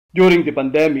During the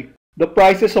pandemic, the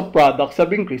prices of products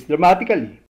have increased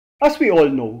dramatically. As we all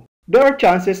know, there are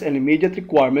chances and immediate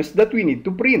requirements that we need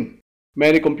to print.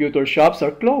 Many computer shops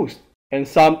are closed, and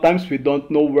sometimes we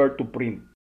don't know where to print.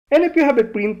 And if you have a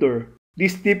printer,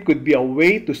 this tip could be a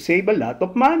way to save a lot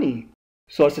of money.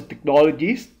 So as a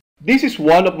technologist, this is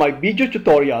one of my video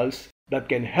tutorials that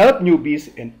can help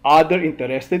newbies and other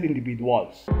interested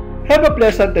individuals. Have a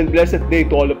pleasant and blessed day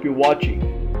to all of you watching.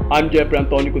 I'm Jeffrey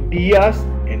Antonico Diaz,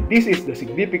 and this is the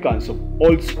significance of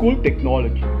old school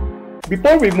technology.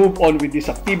 Before we move on with this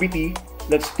activity,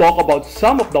 let's talk about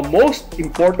some of the most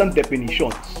important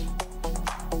definitions.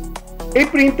 A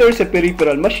printer is a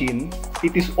peripheral machine.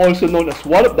 It is also known as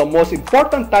one of the most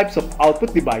important types of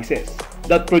output devices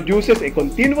that produces a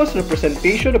continuous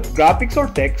representation of graphics or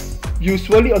text,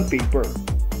 usually on paper.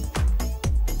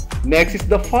 Next is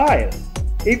the file.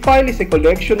 A file is a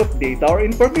collection of data or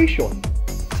information.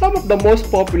 Some of the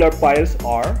most popular files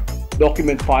are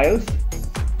document files,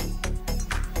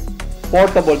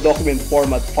 portable document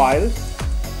format files,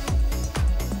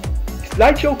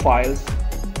 slideshow files,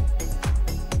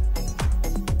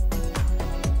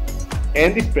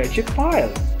 and spreadsheet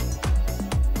files.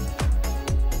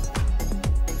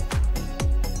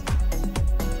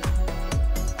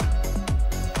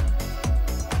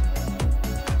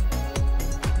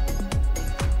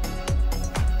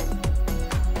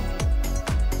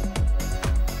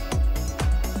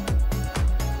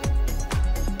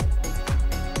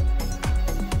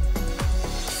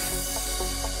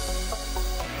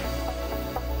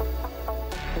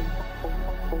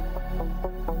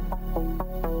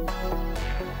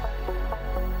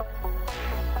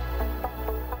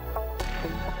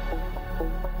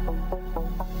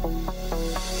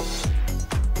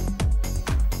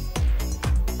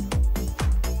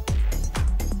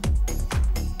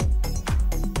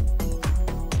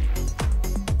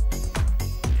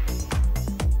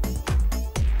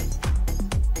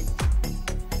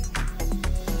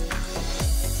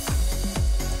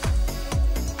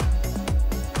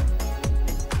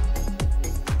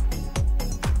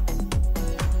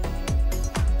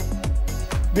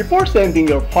 Before sending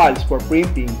your files for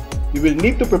printing, you will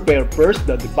need to prepare first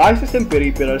the devices and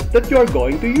peripherals that you are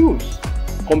going to use: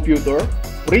 computer,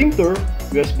 printer,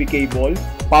 USB cable,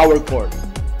 power cord.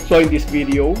 So in this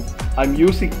video, I'm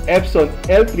using EPSON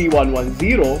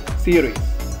L3110 series.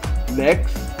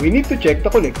 Next, we need to check the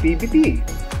connectivity.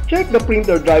 Check the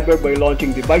printer driver by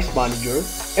launching Device Manager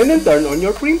and then turn on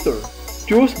your printer.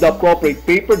 Choose the appropriate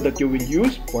paper that you will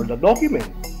use for the document.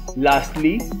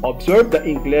 Lastly, observe the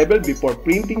ink level before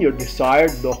printing your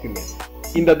desired document.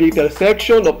 In the details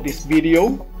section of this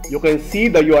video, you can see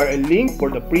the URL link for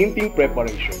the printing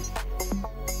preparation.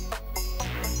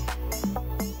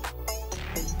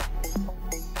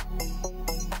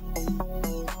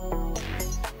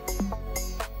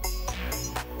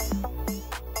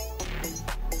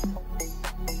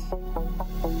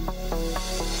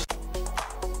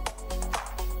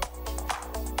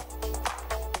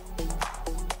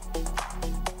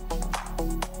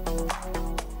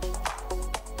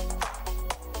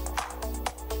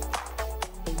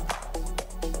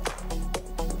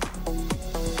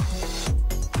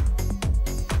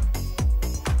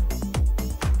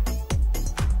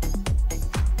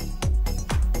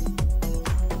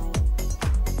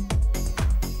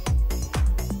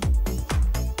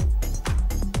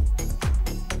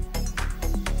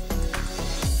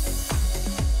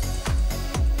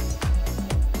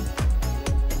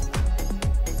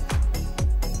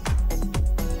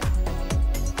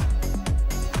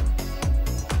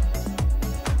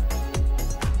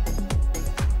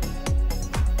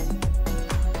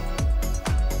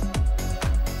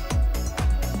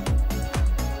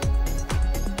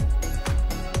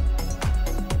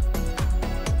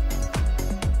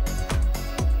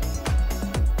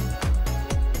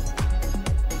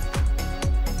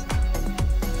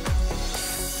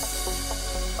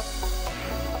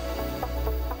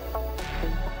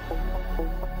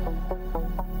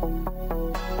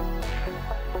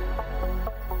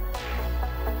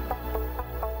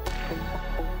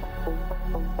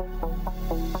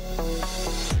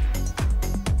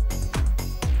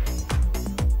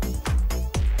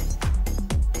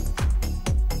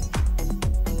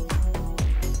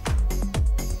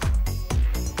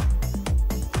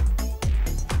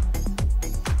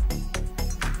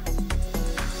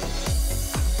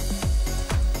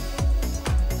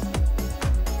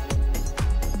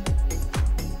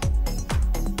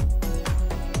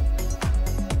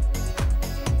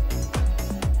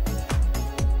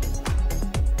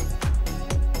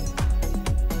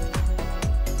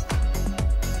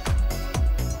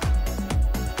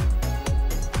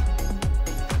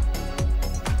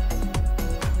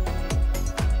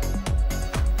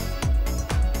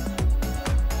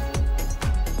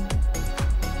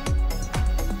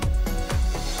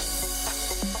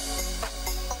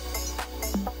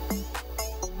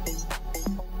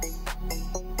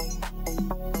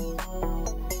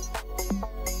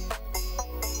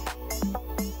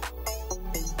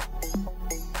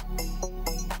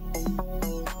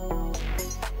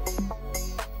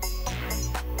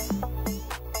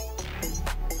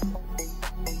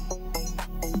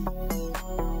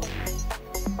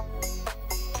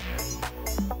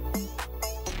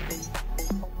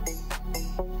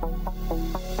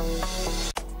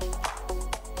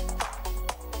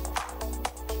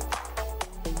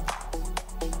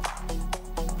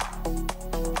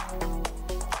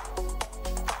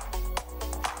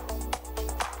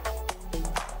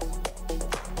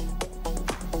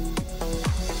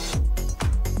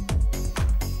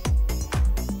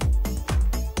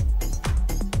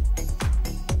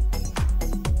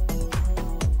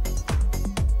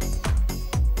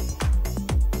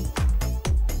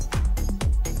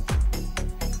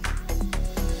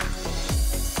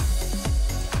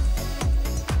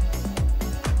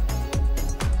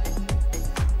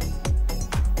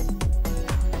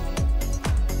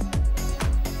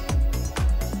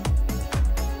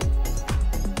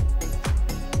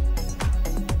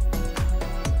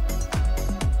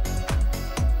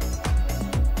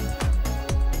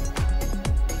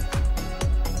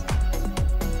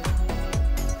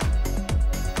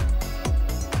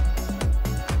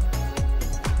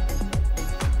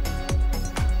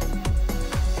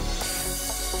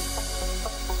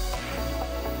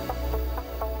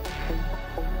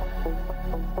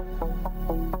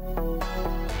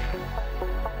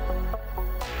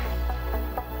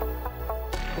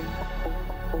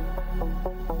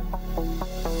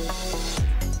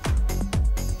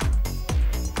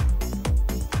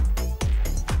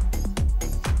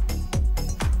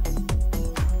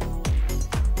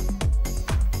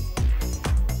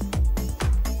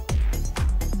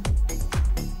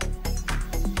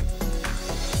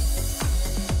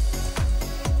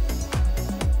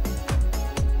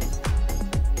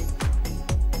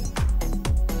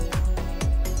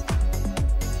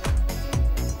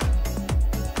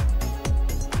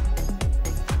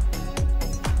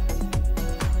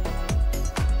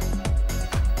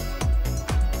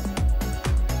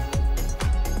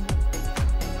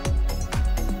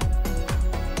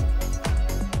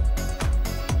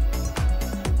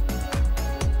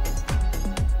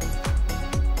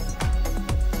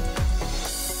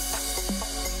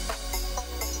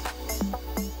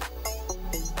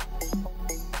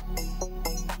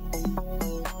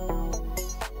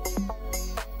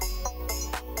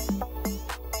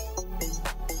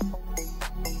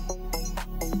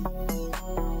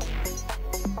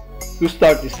 To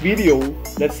start this video,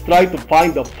 let's try to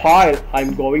find the file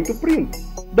I'm going to print.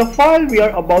 The file we are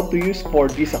about to use for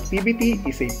this activity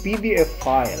is a PDF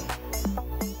file.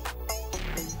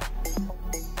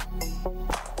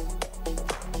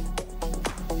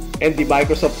 And the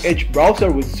Microsoft Edge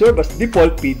browser will serve as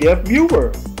default PDF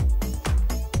viewer.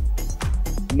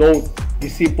 Note,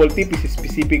 this simple tip is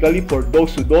specifically for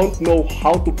those who don't know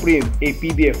how to print a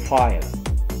PDF file.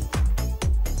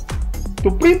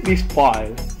 To print this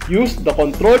file, use the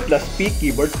Ctrl+P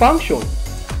keyboard function.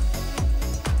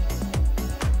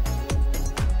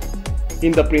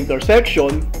 In the printer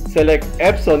section, select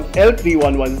EPSON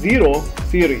L3110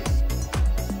 series.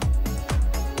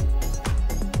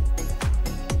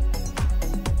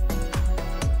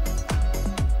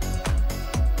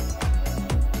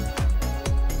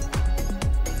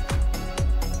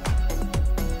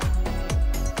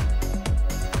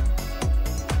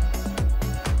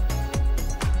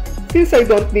 Since I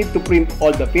don't need to print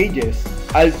all the pages,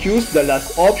 I'll choose the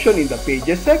last option in the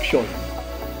Pages section.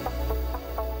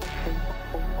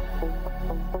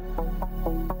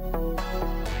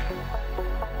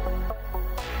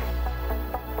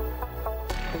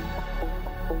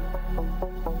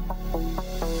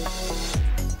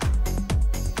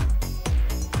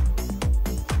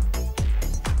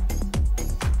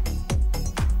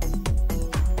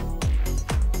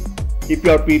 If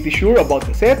you are pretty sure about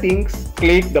the settings,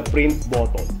 click the Print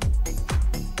button.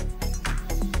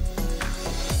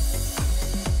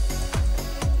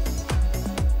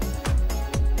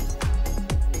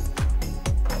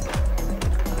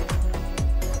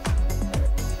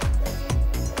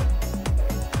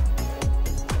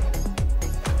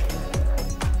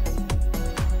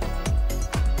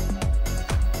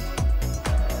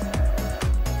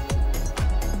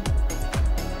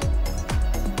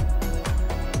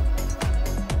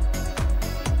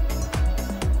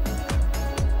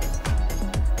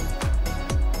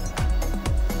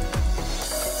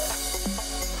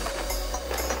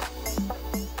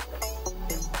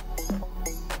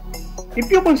 If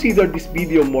you consider this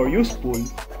video more useful,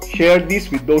 share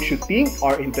this with those you think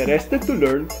are interested to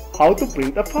learn how to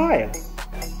print a file.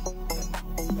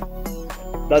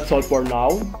 That's all for now,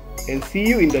 and see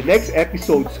you in the next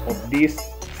episodes of this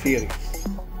series.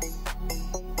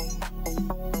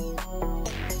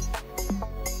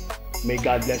 May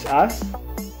God bless us,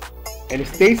 and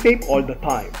stay safe all the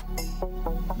time.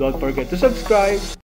 Don't forget to subscribe.